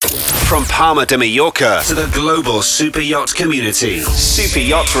From Palma de Mallorca to the global super yacht community. Super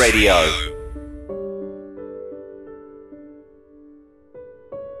Yacht Radio.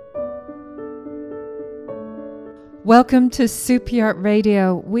 Welcome to Super Yacht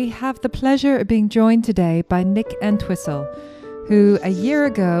Radio. We have the pleasure of being joined today by Nick Entwistle, who a year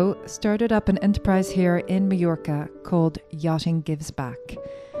ago started up an enterprise here in Mallorca called Yachting Gives Back.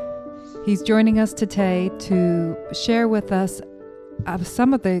 He's joining us today to share with us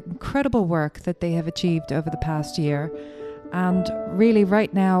some of the incredible work that they have achieved over the past year, and really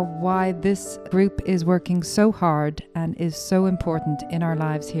right now why this group is working so hard and is so important in our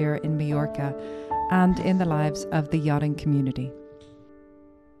lives here in Mallorca and in the lives of the yachting community.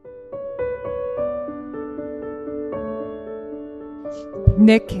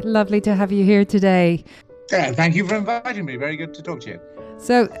 Nick, lovely to have you here today. Yeah, thank you for inviting me. Very good to talk to you.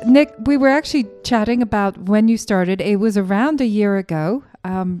 So, Nick, we were actually chatting about when you started. It was around a year ago.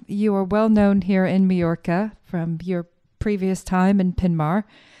 You are well known here in Mallorca from your previous time in Pinmar.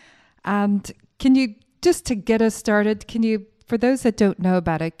 And can you, just to get us started, for those that don't know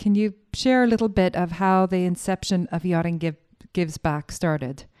about it, can you share a little bit of how the inception of Yachting Gives Back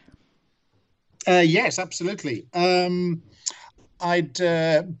started? Yes, absolutely.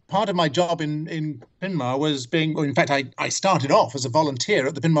 Part of my job in Pinmar was I started off as a volunteer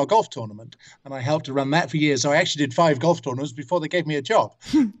at the Pinmar Golf Tournament, and I helped to run that for years. So I actually did 5 golf tournaments before they gave me a job.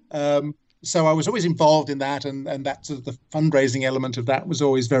 So I was always involved in that, and that sort of the fundraising element of that was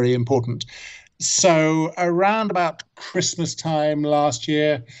always very important. So around about Christmas time last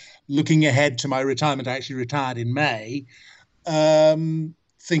year, looking ahead to my retirement, I actually retired in May.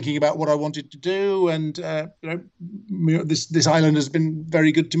 Thinking about what I wanted to do, and this island has been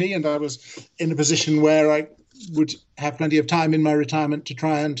very good to me, and I was in a position where I would have plenty of time in my retirement to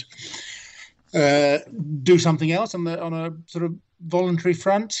try and do something else on a sort of voluntary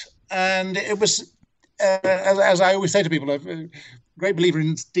front. And it was, as I always say to people, I'm a great believer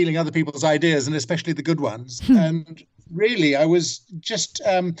in stealing other people's ideas, and especially the good ones. And really, I was just,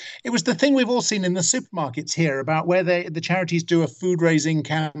 it was the thing we've all seen in the supermarkets here about where the charities do a food raising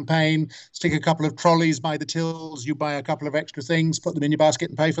campaign, stick a couple of trolleys by the tills, you buy a couple of extra things, put them in your basket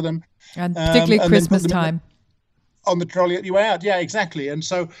and pay for them. And particularly Christmas time. On the trolley at your way out. Yeah, exactly. And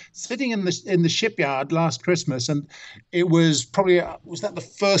so sitting in the shipyard last Christmas, and it was probably, was that the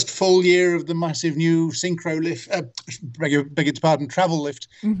first full year of the massive new synchro lift, travel lift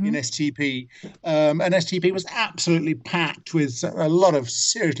in STP. And STP was absolutely packed with a lot of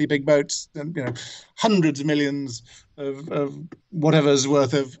seriously big boats and, hundreds of millions of whatever's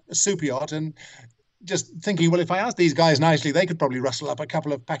worth of super yacht. And just thinking, well, if I asked these guys nicely, they could probably rustle up a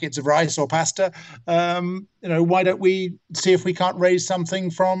couple of packets of rice or pasta. Why don't we see if we can't raise something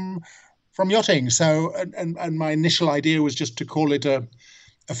from yachting? So, and my initial idea was just to call it a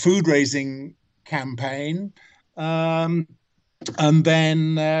food raising campaign. And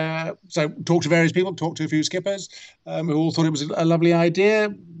then, so talked to various people, talked to a few skippers who all thought it was a lovely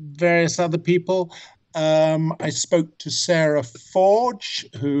idea. Various other people. I spoke to Sarah Forge,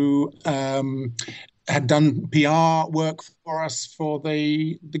 who had done PR work for us for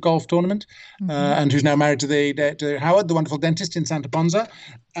the golf tournament, and who's now married to Howard, the wonderful dentist in Santa Ponsa.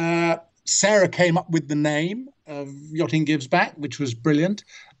 Sarah came up with the name of Yachting Gives Back, which was brilliant,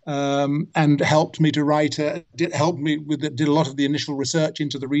 and helped me to write. Did a lot of the initial research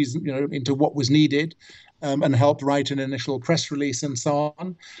into the reason, into what was needed. And helped write an initial press release and so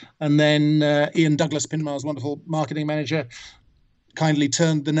on. And then Ian Douglas, Pinmar's wonderful marketing manager, kindly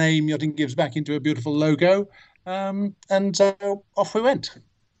turned the name Yachting Gives Back into a beautiful logo. And so off we went.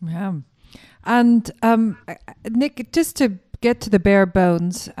 Yeah. And Nick, just to get to the bare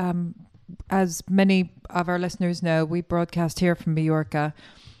bones, as many of our listeners know, we broadcast here from Mallorca.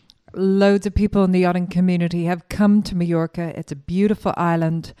 Loads of people in the yachting community have come to Mallorca. It's a beautiful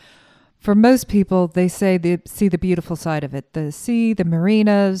island. For most people, they say they see the beautiful side of it. The sea, the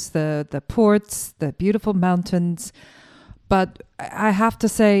marinas, the ports, the beautiful mountains. But I have to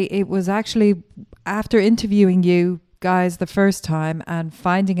say, it was actually after interviewing you guys the first time and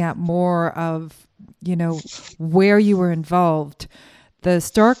finding out more of, where you were involved, the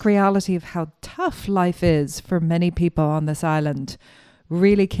stark reality of how tough life is for many people on this island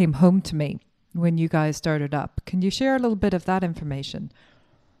really came home to me when you guys started up. Can you share a little bit of that information?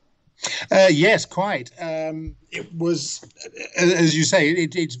 Yes, quite. It was, as you say,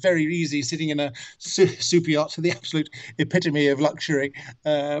 it's very easy sitting in a super yacht, the absolute epitome of luxury,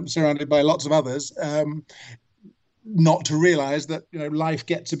 surrounded by lots of others. not to realise that life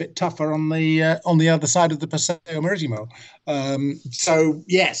gets a bit tougher on the other side of the Paseo Maritimo. So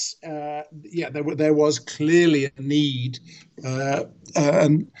yes, there was clearly a need,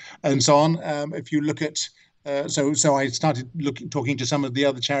 and so on. If you look at so I started talking to some of the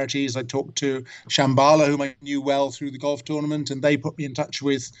other charities. I talked to Shambhala, whom I knew well through the golf tournament, and they put me in touch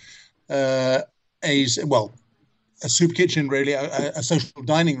with a soup kitchen, really, a social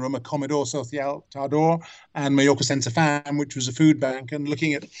dining room, a Comedor Social Tardor, and Mallorca Sense Fam, which was a food bank, and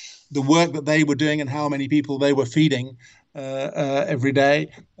looking at the work that they were doing and how many people they were feeding every day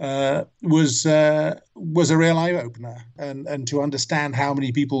was a real eye opener, and to understand how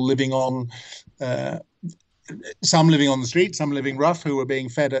many people living on. Some living on the street, some living rough, who were being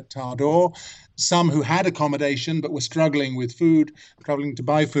fed at Tardor, some who had accommodation but were struggling with food, struggling to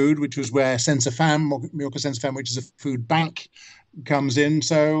buy food, which was where Sense Fam, Mallorca Sense Fam, which is a food bank, comes in.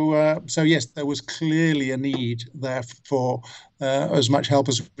 So yes, there was clearly a need there for as much help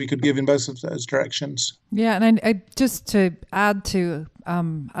as we could give in both of those directions. Yeah, and I just to add to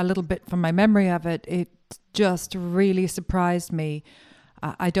a little bit from my memory of it, it just really surprised me.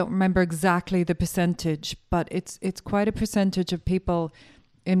 I don't remember exactly the percentage, but it's quite a percentage of people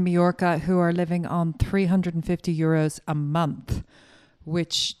in Mallorca who are living on 350 euros a month,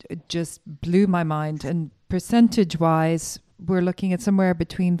 which just blew my mind. And percentage-wise, we're looking at somewhere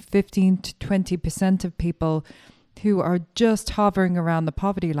between 15 to 20% of people who are just hovering around the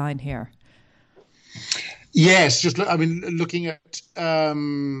poverty line here. Yes, looking at.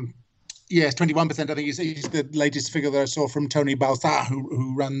 Yes, 21%, I think, is the latest figure that I saw from Tony Baltha,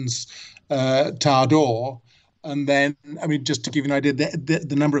 who runs Tardor. And then, just to give you an idea,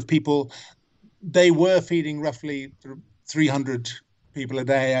 the number of people, they were feeding roughly 300 people a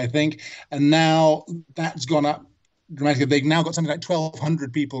day, I think. And now that's gone up dramatically. They've now got something like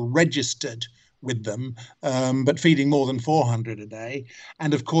 1,200 people registered with them, but feeding more than 400 a day.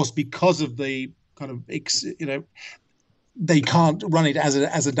 And of course, because of the kind of, they can't run it as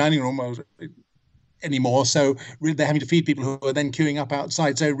a dining room anymore. So really they're having to feed people who are then queuing up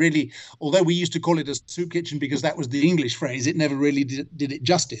outside. So really, although we used to call it a soup kitchen because that was the English phrase, it never really did it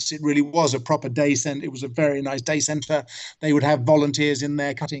justice. It really was a proper day centre. It was a very nice day centre. They would have volunteers in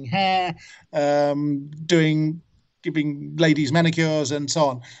there cutting hair, giving ladies manicures and so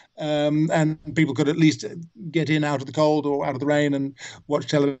on. And people could at least get in out of the cold or out of the rain and watch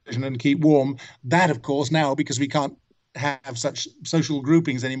television and keep warm. That, of course, now, because we can't have such social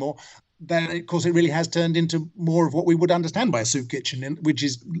groupings anymore, that of course it really has turned into more of what we would understand by a soup kitchen, which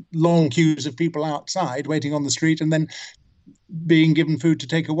is long queues of people outside waiting on the street and then being given food to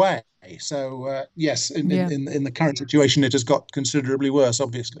take away. So yes, in the current situation, it has got considerably worse,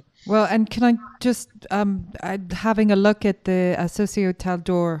 obviously. Well, and can I just having a look at the Associo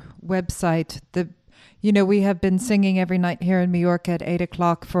Tardor website, we have been singing every night here in Mallorca at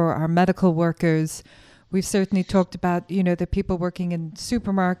 8:00 for our medical workers. We've certainly talked about, the people working in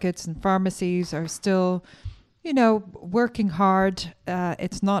supermarkets and pharmacies are still, working hard.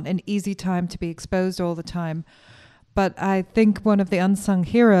 It's not an easy time to be exposed all the time. But I think one of the unsung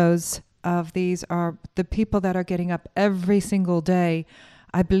heroes of these are the people that are getting up every single day.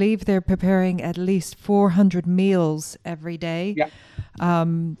 I believe they're preparing at least 400 meals every day. Yeah.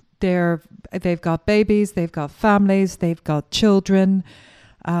 They've got babies, they've got families, they've got children.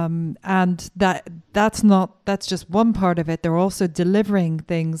 And that's just one part of it. They're also delivering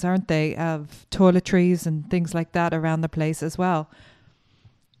things, aren't they, of toiletries and things like that around the place as well.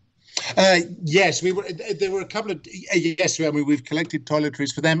 Yes, there were a couple of we've collected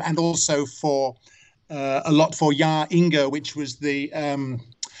toiletries for them, and also for a lot for Ya Inga, which was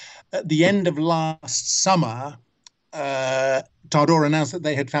at the end of last summer. Tardor announced that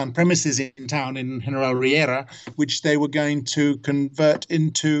they had found premises in town in General Riera, which they were going to convert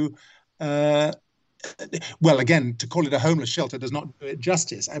into, again, to call it a homeless shelter does not do it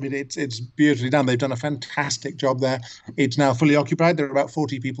justice. It's beautifully done. They've done a fantastic job there. It's now fully occupied. There are about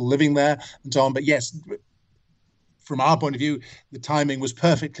 40 people living there and so on. But yes, from our point of view, the timing was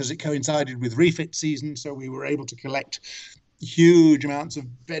perfect because it coincided with refit season. So we were able to collect huge amounts of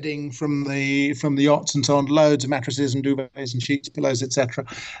bedding from the yachts and so on, loads of mattresses and duvets and sheets, pillows, etc.,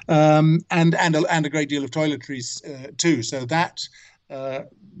 and a great deal of toiletries too. So that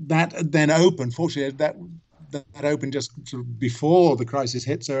then opened. Fortunately, that opened just sort of before the crisis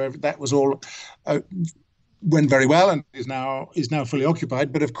hit. So that was all went very well and is now fully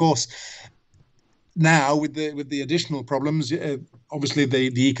occupied. But of course, now with the additional problems, obviously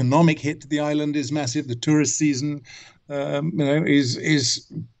the economic hit to the island is massive. The tourist season, it's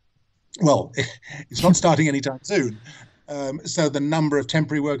not starting anytime soon. So the number of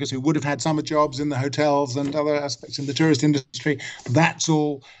temporary workers who would have had summer jobs in the hotels and other aspects in the tourist industry, that's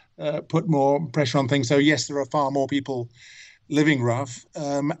all put more pressure on things. So yes, there are far more people living rough.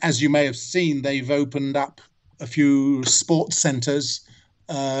 As you may have seen, they've opened up a few sports centres.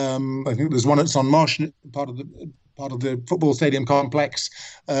 I think there's one at Son Mosh, part of the football stadium complex.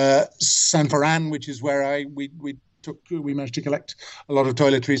 Saint Ferran, which is where we managed to collect a lot of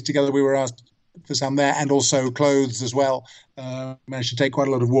toiletries together. We were asked for some there, and also clothes as well. Managed to take quite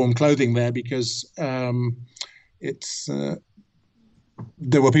a lot of warm clothing there because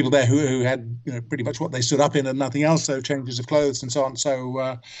there were people there who had pretty much what they stood up in and nothing else, so changes of clothes and so on.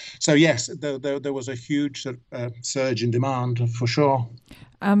 So yes, there was a huge surge in demand for sure.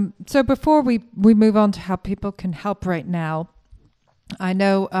 So before we move on to how people can help right now, I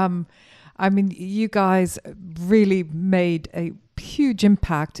know, you guys really made a huge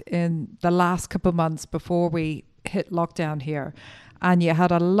impact in the last couple of months before we hit lockdown here. And you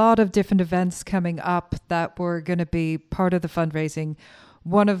had a lot of different events coming up that were going to be part of the fundraising.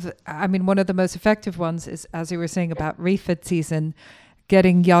 One of the most effective ones is, as you were saying, about refit season,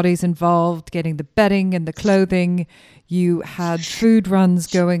 getting yachties involved, getting the bedding and the clothing. You had food runs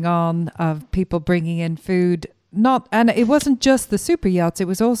going on of people bringing in food. And it wasn't just the super yachts, it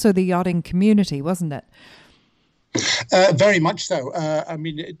was also the yachting community, wasn't it? Very much so.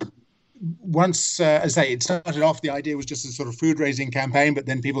 Once, as I say, it started off, the idea was just a sort of food raising campaign, but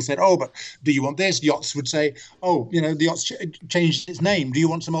then people said, oh, but do you want this? Yachts would say, oh, the yacht's changed its name. Do you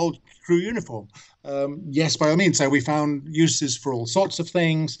want some old crew uniform? Yes, by all means. So we found uses for all sorts of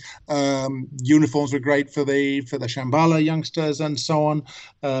things. Uniforms were great for the Shambhala youngsters and so on.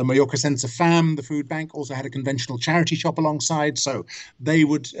 Mallorca Senza Fam, the food bank, also had a conventional charity shop alongside. So they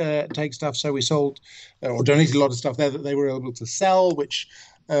would take stuff. So we sold or donated a lot of stuff there that they were able to sell, which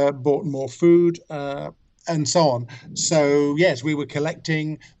bought more food and so on. So yes, we were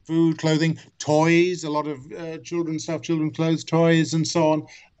collecting food, clothing, toys, a lot of children's stuff, children's clothes, toys, and so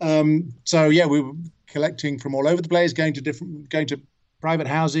on. So yeah, we were collecting from all over the place, going to private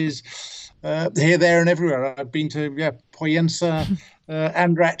houses, here, there, and everywhere. I've been to Poyensa,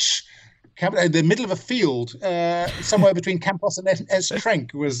 Andratx, the middle of a field, somewhere between Campos and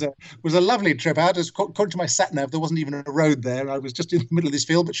Estrenc was a lovely trip out. According to my sat nav, there wasn't even a road there. I was just in the middle of this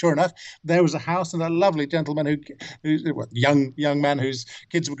field, but sure enough, there was a house and a lovely gentleman young man whose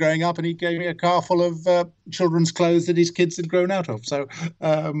kids were growing up, and he gave me a car full of children's clothes that his kids had grown out of. So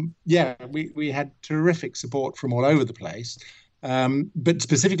we had terrific support from all over the place. But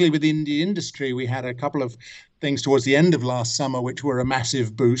specifically within the industry, we had a couple of things towards the end of last summer which were a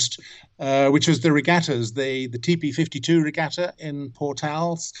massive boost, which was the regattas, the TP52 regatta in Port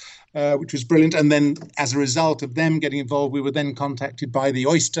Al's, which was brilliant. And then as a result of them getting involved, we were then contacted by the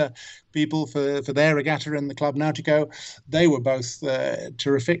Oyster people for their regatta and the Club Nautico. They were both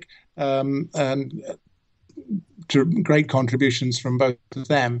terrific and great contributions from both of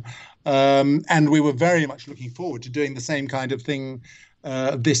them. And we were very much looking forward to doing the same kind of thing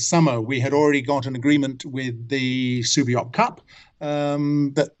this summer. We had already got an agreement with the Super Yacht Cup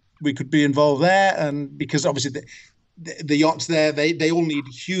that we could be involved there, and because obviously the yachts there, they all need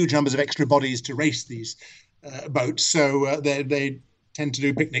huge numbers of extra bodies to race these boats, so they tend to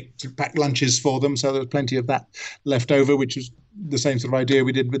do picnic packed lunches for them, so there was plenty of that left over, which is the same sort of idea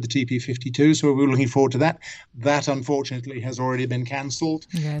we did with the TP52. So we were looking forward to that. That unfortunately has already been cancelled.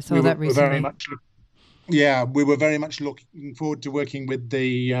 Yeah, I saw that recently. We were very much looking forward to working with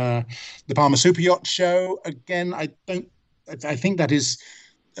the Palma Super Yacht Show again. I think that is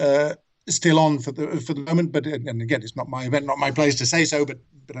still on for the moment, but and again, it's not my event, not my place to say so. But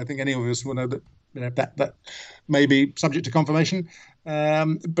I think any of us will know that that may be subject to confirmation.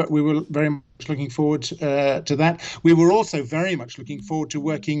 But we were very much looking forward to that. We were also very much looking forward to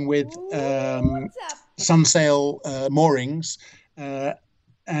working with Sunsail Moorings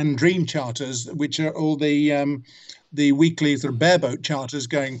and Dream Charters, which are all the weekly sort of bareboat charters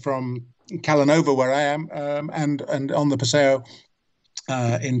going from Calanova, where I am, and on the Paseo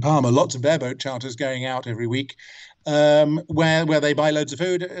in Palma. Lots of bareboat charters going out every week. Where they buy loads of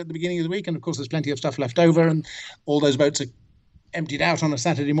food at the beginning of the week, and of course there's plenty of stuff left over, and all those boats are emptied out on a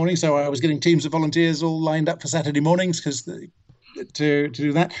Saturday morning. So I was getting teams of volunteers all lined up for Saturday mornings because to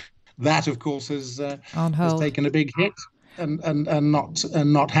do that. That of course has taken a big hit and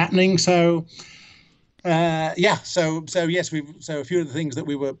not happening. So so yes, so a few of the things that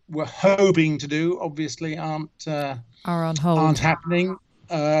we were hoping to do obviously are on hold, aren't happening.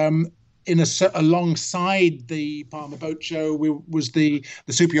 Alongside the Palma Boat Show, was the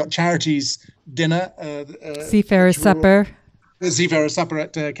Super Yacht Charities dinner, Seafarers Supper. The Seafarers Supper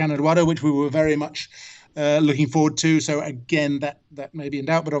at Can Eduardo, which we were very much looking forward to. So again, that may be in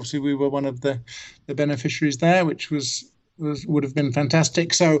doubt, but obviously we were one of the beneficiaries there, which would have been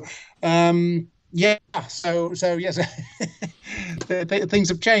fantastic. So yeah, so yes, things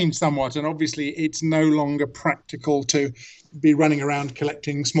have changed somewhat, and obviously it's no longer practical to be running around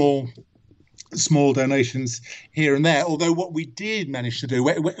collecting small donations here and there. Although what we did manage to do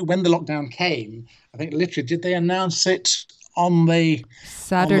when the lockdown came, I think literally did they announce it on the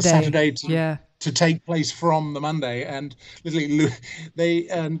Saturday to take place from the Monday, and literally they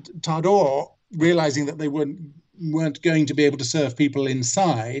and Tador, realizing that they weren't going to be able to serve people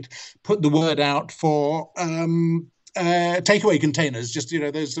inside, put the word out for takeaway containers, just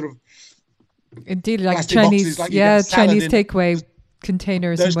those sort of indeed like Chinese boxes, Chinese takeaway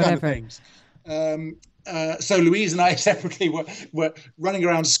containers those and whatever. Kind of things. So Louise and I separately were running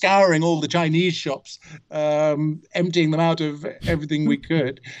around scouring all the Chinese shops, emptying them out of everything we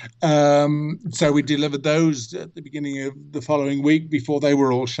could. So we delivered those at the beginning of the following week before they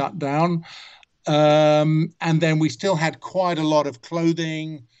were all shut down. And then we still had quite a lot of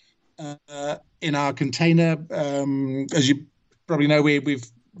clothing in our container. As you probably know, we've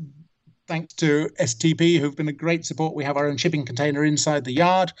thanks to STP, who've been a great support. We have our own shipping container inside the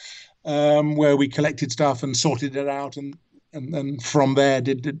yard, where we collected stuff and sorted it out, and from there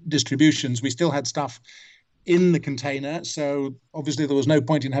did distributions. We still had stuff in the container, so obviously there was no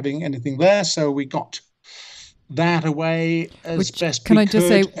point in having anything there. So we got that away as best we could. Can I just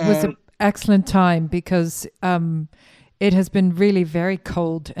say, was an excellent time, because it has been really very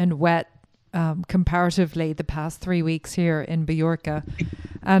cold and wet comparatively the past 3 weeks here in Majorca.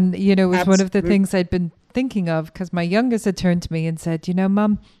 And, it was one of the things I'd been thinking of, because my youngest had turned to me and said,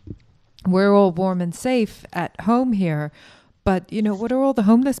 Mum, we're all warm and safe at home here, but, what are all the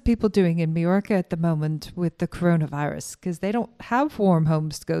homeless people doing in Majorca at the moment with the coronavirus? Because they don't have warm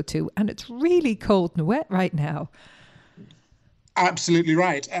homes to go to, and it's really cold and wet right now. Absolutely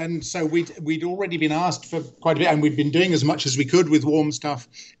right. And so we'd already been asked for quite a bit, and we'd been doing as much as we could with warm stuff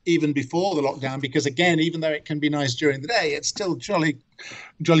even before the lockdown, because again, even though it can be nice during the day, it's still jolly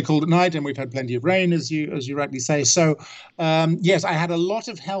cold at night, and we've had plenty of rain, as you rightly say. So yes, I had a lot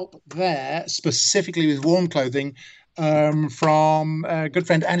of help there, specifically with warm clothing, from a good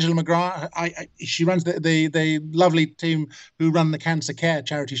friend Angela McGrath. She runs the lovely team who run the Cancer Care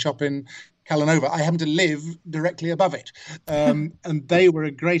charity shop in Calanova. I happen to live directly above it. And they were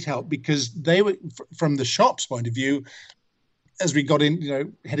a great help, because they were, from the shop's point of view, as we got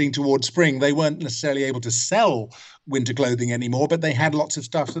in, heading towards spring, they weren't necessarily able to sell winter clothing anymore, but they had lots of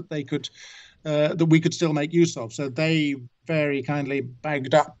stuff that they could, that we could still make use of. So they very kindly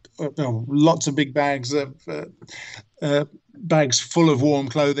bagged up lots of big bags of bags full of warm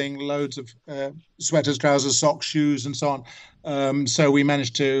clothing, loads of sweaters, trousers, socks, shoes, and so on. So we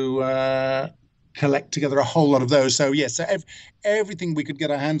managed to collect together a whole lot of those. So yes, everything we could get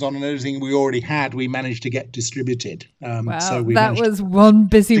our hands on and everything we already had, we managed to get distributed. Wow, so that was one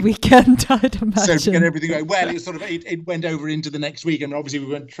busy weekend, I'd imagine. So to get everything going, well, it went over into the next week, and obviously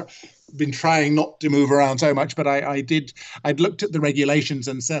we've been trying not to move around so much. But I'd looked at the regulations,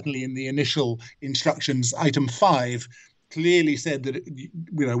 and certainly in the initial instructions, item 5 clearly said that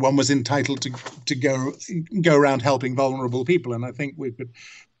one was entitled to go around helping vulnerable people, and I think we could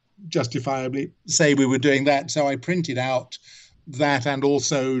justifiably say we were doing that. So I printed out that, and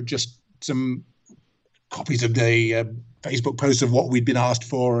also just some copies of the Facebook posts of what we'd been asked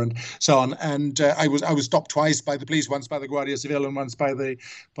for and so on. And I was stopped twice by the police, once by the Guardia Civil and once by the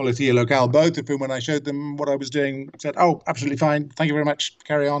Policia Local, both of whom, when I showed them what I was doing, said, "Oh, absolutely fine. Thank you very much.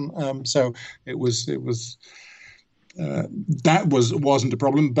 Carry on." So it was that wasn't a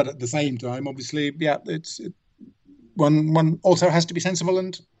problem. But at the same time, obviously, yeah, one also has to be sensible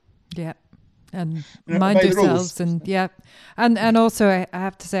and mind yourselves, and and also I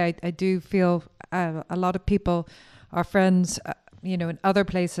have to say I do feel a lot of people, our friends, in other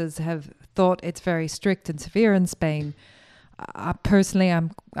places have thought it's very strict and severe in Spain. Personally,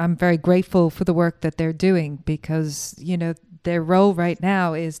 I'm very grateful for the work that they're doing, because their role right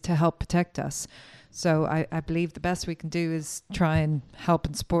now is to help protect us. So I believe the best we can do is try and help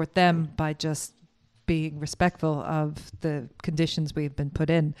and support them by just being respectful of the conditions we've been put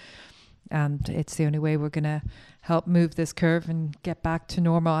in. And it's the only way we're going to help move this curve and get back to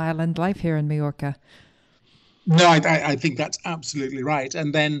normal island life here in Majorca. No, I think that's absolutely right.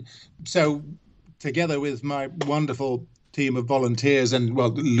 And then, so together with my wonderful team of volunteers, and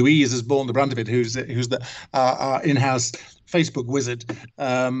Louise has borne the brunt of it, who's the our in-house Facebook wizard.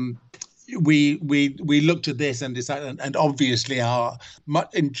 We looked at this and decided, and obviously,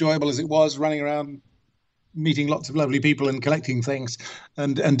 much enjoyable as it was running around meeting lots of lovely people and collecting things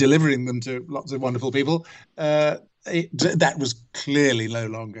and delivering them to lots of wonderful people, that was clearly no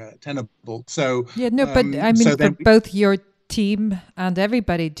longer tenable. So Yeah, no, but I mean, so for then both your team and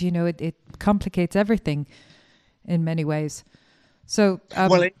everybody, do you know, it complicates everything in many ways. So,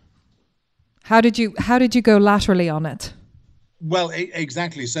 well how did you go laterally on it? Well,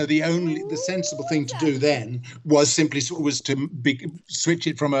 exactly. So the sensible thing to do then was simply switch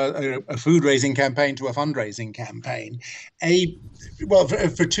it from a food raising campaign to a fundraising campaign. Well,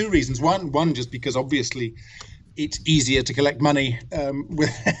 for two reasons. One just because obviously it's easier to collect money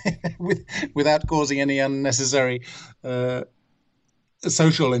without causing any unnecessary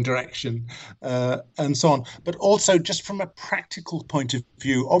social interaction and so on. But also, just from a practical point of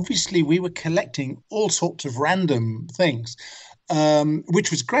view, obviously we were collecting all sorts of random things.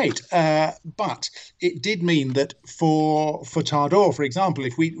 Which was great, but it did mean that for Tardor, for example,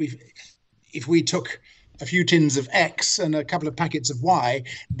 if we took a few tins of X and a couple of packets of Y,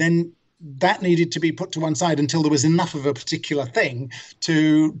 then that needed to be put to one side until there was enough of a particular thing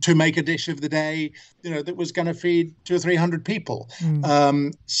to make a dish of the day, that was going to feed 200 or 300 people.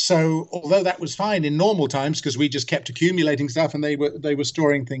 So although that was fine in normal times because we just kept accumulating stuff and they were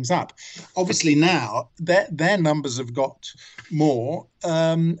storing things up, obviously now their numbers have got more,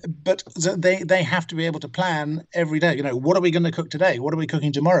 but they have to be able to plan every day. What are we going to cook today? What are we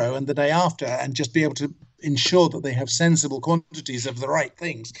cooking tomorrow and the day after? And just be able to ensure that they have sensible quantities of the right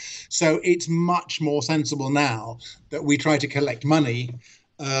things. So it's much more sensible now that we try to collect money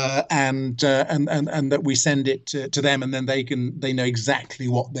and that we send it to them, and then they know exactly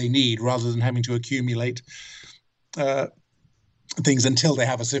what they need rather than having to accumulate things until they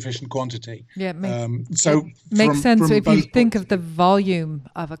have a sufficient quantity. Yeah, so makes sense. So if you think of the the volume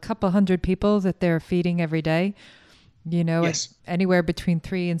of a couple hundred people that they're feeding every day, yes. anywhere between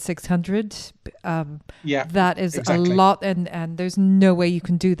 300 and 600. That is exactly. a lot, and there's no way you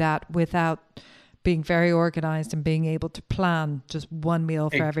can do that without being very organized and being able to plan just one meal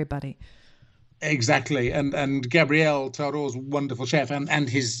for everybody. Exactly, and Gabriel Tardor's wonderful chef and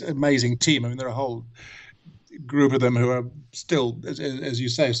his amazing team. I mean, there are a whole group of them who are still, as you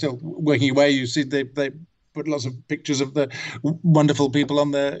say, still working away. You see, they put lots of pictures of the wonderful people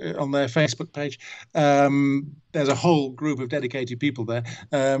on their Facebook page. There's a whole group of dedicated people there.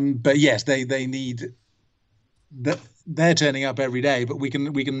 But yes, they need that. They're turning up every day, but we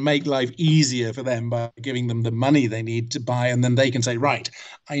can make life easier for them by giving them the money they need to buy, and then they can say, right,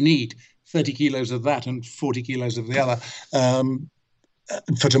 I need 30 kilos of that and 40 kilos of the other.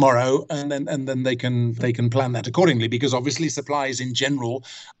 For tomorrow, and then they can plan that accordingly, because obviously supplies in general,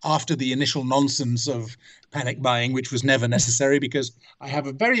 after the initial nonsense of panic buying, which was never necessary, because I have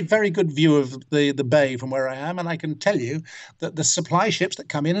a very, very good view of the bay from where I am, and I can tell you that the supply ships that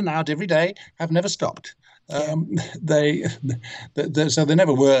come in and out every day have never stopped. So there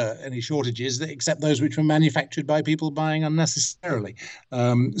never were any shortages, except those which were manufactured by people buying unnecessarily.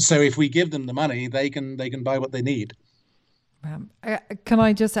 So if we give them the money, they can buy what they need. Can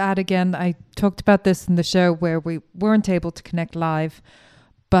I just add again, I talked about this in the show where we weren't able to connect live,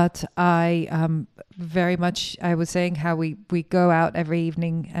 but I was saying how we go out every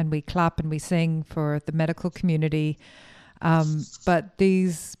evening and we clap and we sing for the medical community. But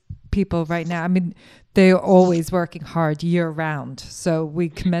these people right now, I mean, they're always working hard year round, so we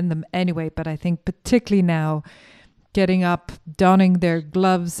commend them anyway. But I think particularly now, getting up, donning their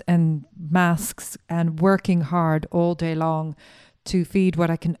gloves and masks and working hard all day long to feed what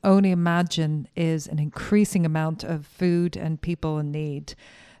I can only imagine is an increasing amount of food and people in need.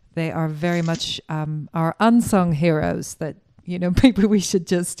 They are very much our unsung heroes that, maybe we should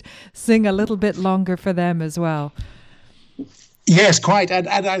just sing a little bit longer for them as well. Yes, quite, and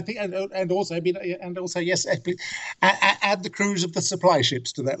I think, and also yes, add the crews of the supply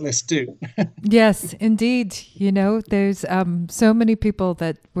ships to that list too. Yes, indeed. There's so many people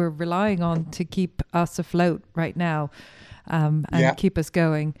that we're relying on to keep us afloat right now, and keep us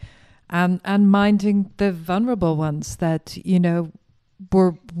going, and minding the vulnerable ones that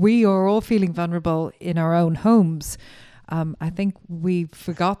we are all feeling vulnerable in our own homes. I think we've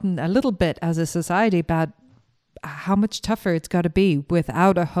forgotten a little bit as a society about how much tougher it's got to be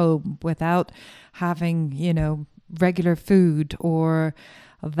without a home, without having, regular food or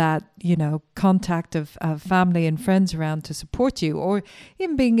that, contact of family and friends around to support you, or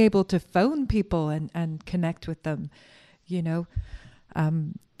even being able to phone people and connect with them.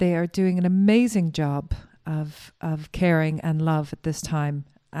 They are doing an amazing job of caring and love at this time.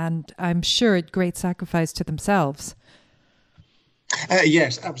 And I'm sure at great sacrifice to themselves.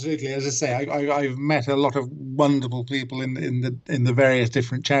 Yes, absolutely. As I say, I've met a lot of wonderful people in the various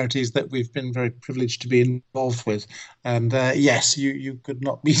different charities that we've been very privileged to be involved with, and yes, you could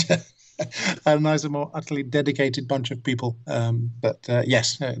not meet a nicer, more utterly dedicated bunch of people. But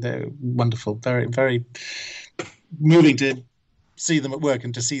yes, they're wonderful, very very moving to see them at work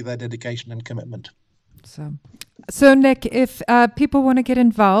and to see their dedication and commitment. So Nick, if people want to get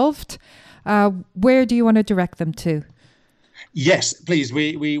involved, where do you want to direct them to? Yes, please.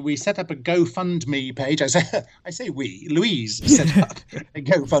 We set up a GoFundMe page. I say we. Louise set up a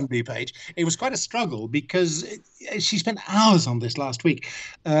GoFundMe page. It was quite a struggle because she spent hours on this last week.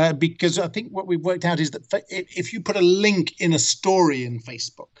 Because I think what we worked out is that if you put a link in a story in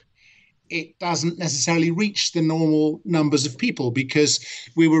Facebook, it doesn't necessarily reach the normal numbers of people, because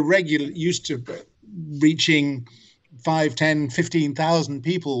we were used to reaching 5, 10, 15,000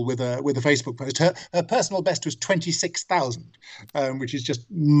 people with a Facebook post. Her personal best was 26,000, which is just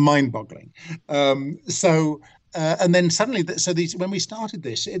mind-boggling. And then suddenly, when we started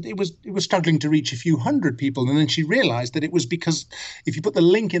this, it was struggling to reach a few hundred people, and then she realised that it was because if you put the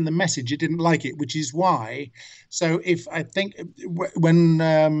link in the message, it didn't like it, which is why. So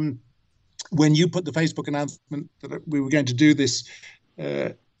when you put the Facebook announcement that we were going to do this.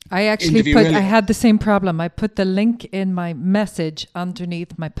 I actually I had the same problem. I put the link in my message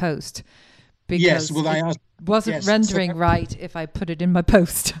underneath my post because it wasn't rendering right if I put it in my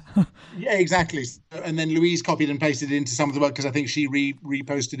post. Yeah, exactly. And then Louise copied and pasted it into some of the work, because I think she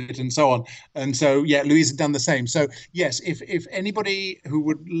reposted it and so on. And so, yeah, Louise had done the same. So, yes, if anybody who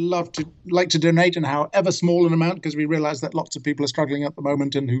would like to donate, and however small an amount, because we realise that lots of people are struggling at the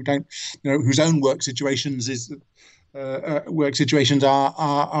moment and who don't, whose own work situations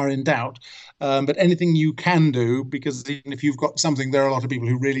are in doubt. But anything you can do, because even if you've got something, there are a lot of people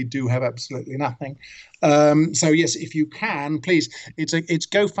who really do have absolutely nothing. So yes, if you can, please, it's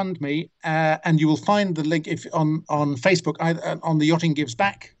GoFundMe, and you will find the link on Facebook, either on the Yachting Gives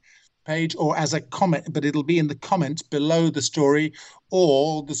Back page or as a comment, but it'll be in the comments below the story,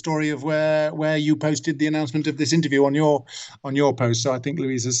 or the story of where you posted the announcement of this interview on your post. So I think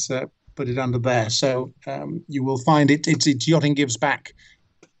Louise has put it under there. So you will find it. It's Yachting Gives Back.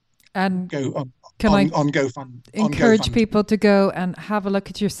 And on GoFund. Encourage people to go and have a look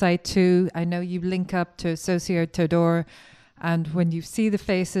at your site too. I know you link up to Société Teodor, and when you see the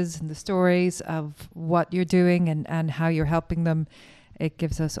faces and the stories of what you're doing and how you're helping them, it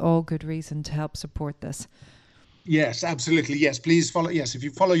gives us all good reason to help support this. Yes, absolutely. Yes, please follow. Yes, if you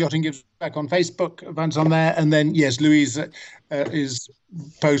follow Yachting Gives Back on Facebook, Van's on there, and then yes, Louise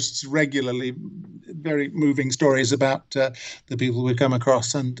posts regularly very moving stories about the people we've come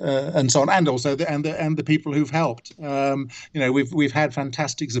across and so on, and also the people who've helped. We've had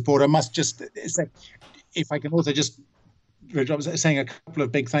fantastic support. I must just say, if I can also just saying a couple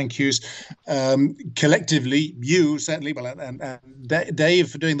of big thank yous collectively, you certainly, well, and Dave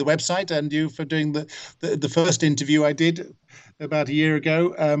for doing the website, and you for doing the first interview I did about a year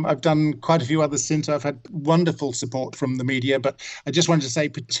ago. I've done quite a few others since. I've had wonderful support from the media, but I just wanted to say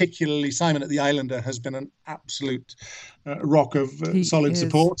particularly Simon at the Islander has been an absolute rock of solid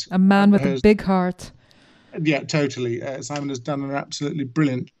support. A man with a big heart. Yeah, totally. Simon has done an absolutely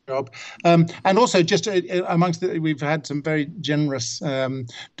brilliant job. And also, just we've had some very generous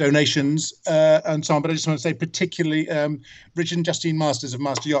donations and so on. But I just want to say, particularly Richard and Justine Masters of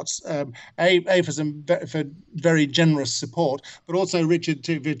Master Yachts, for very generous support, but also Richard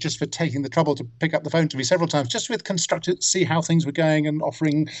just for taking the trouble to pick up the phone to me several times, just with constructive, see how things were going and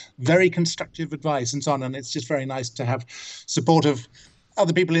offering very constructive advice and so on. And it's just very nice to have support of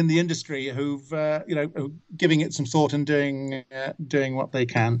other people in the industry who've giving it some thought and doing what they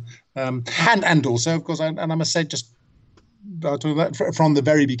can, and also, of course, and I must say, just from the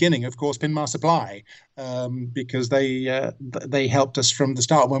very beginning, of course, Pinmar Supply, because they helped us from the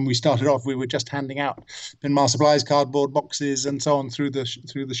start. When we started off, we were just handing out Pinmar Supplies, cardboard boxes, and so on through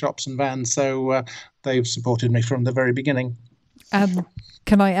the shops and vans. So they've supported me from the very beginning.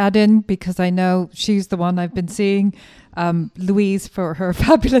 Can I add in, because I know she's the one I've been seeing, Louise, for her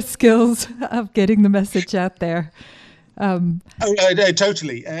fabulous skills of getting the message out there.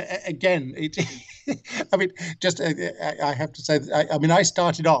 Totally. Again, I mean, I have to say that I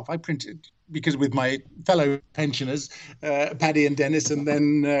started off, I printed, because with my fellow pensioners, Paddy and Dennis, and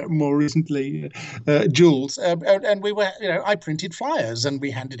then more recently Jules, and we were, I printed flyers and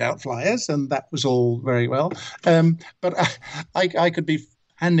we handed out flyers, and that was all very well. But I could be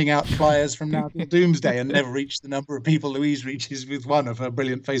handing out flyers from now till doomsday and never reach the number of people Louise reaches with one of her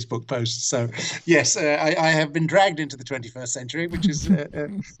brilliant Facebook posts. So, yes, I have been dragged into the 21st century, which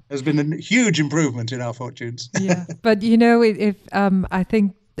has been a huge improvement in our fortunes. Yeah, but if I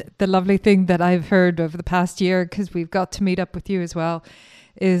think the lovely thing that I've heard over the past year, because we've got to meet up with you as well,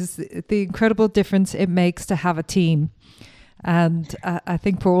 is the incredible difference it makes to have a team. And I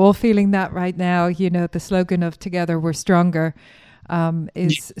think we're all feeling that right now. The slogan of "Together We're Stronger"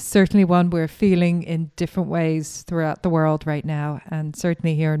 is certainly one we're feeling in different ways throughout the world right now, and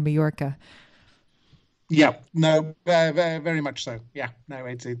certainly here in Mallorca. Yeah, no, very much so. Yeah, no,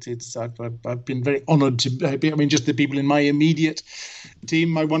 it's I've been very honoured to be. I mean, just the people in my immediate team,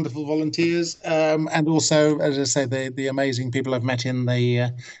 my wonderful volunteers, and also, as I say, the amazing people I've met in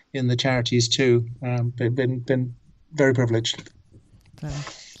the charities too. Been very privileged.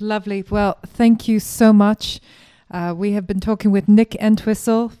 Lovely. Well, thank you so much. We have been talking with Nick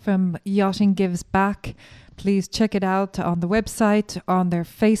Entwistle from Yachting Gives Back. Please check it out on the website, on their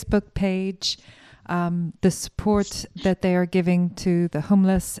Facebook page. The support that they are giving to the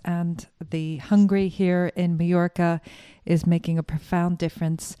homeless and the hungry here in Mallorca is making a profound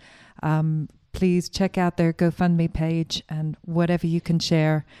difference. Please check out their GoFundMe page, and whatever you can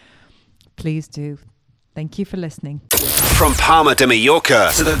share, please do. Thank you for listening. From Palma de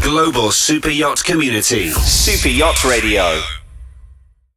Mallorca to the global super yacht community, Super Yacht Radio.